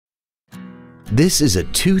This is a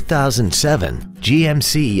 2007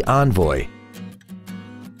 GMC Envoy.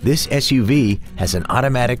 This SUV has an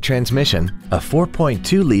automatic transmission, a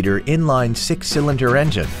 4.2-liter inline six-cylinder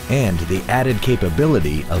engine, and the added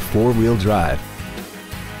capability of four-wheel drive.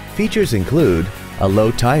 Features include a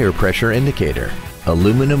low tire pressure indicator,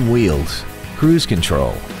 aluminum wheels, cruise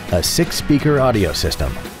control, a 6-speaker audio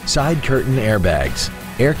system, side curtain airbags,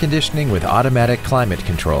 air conditioning with automatic climate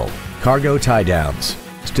control, cargo tie-downs,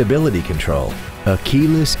 stability control, a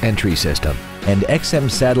keyless entry system, and XM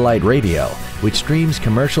satellite radio, which streams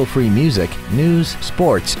commercial-free music, news,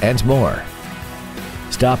 sports, and more.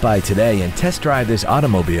 Stop by today and test drive this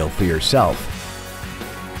automobile for yourself.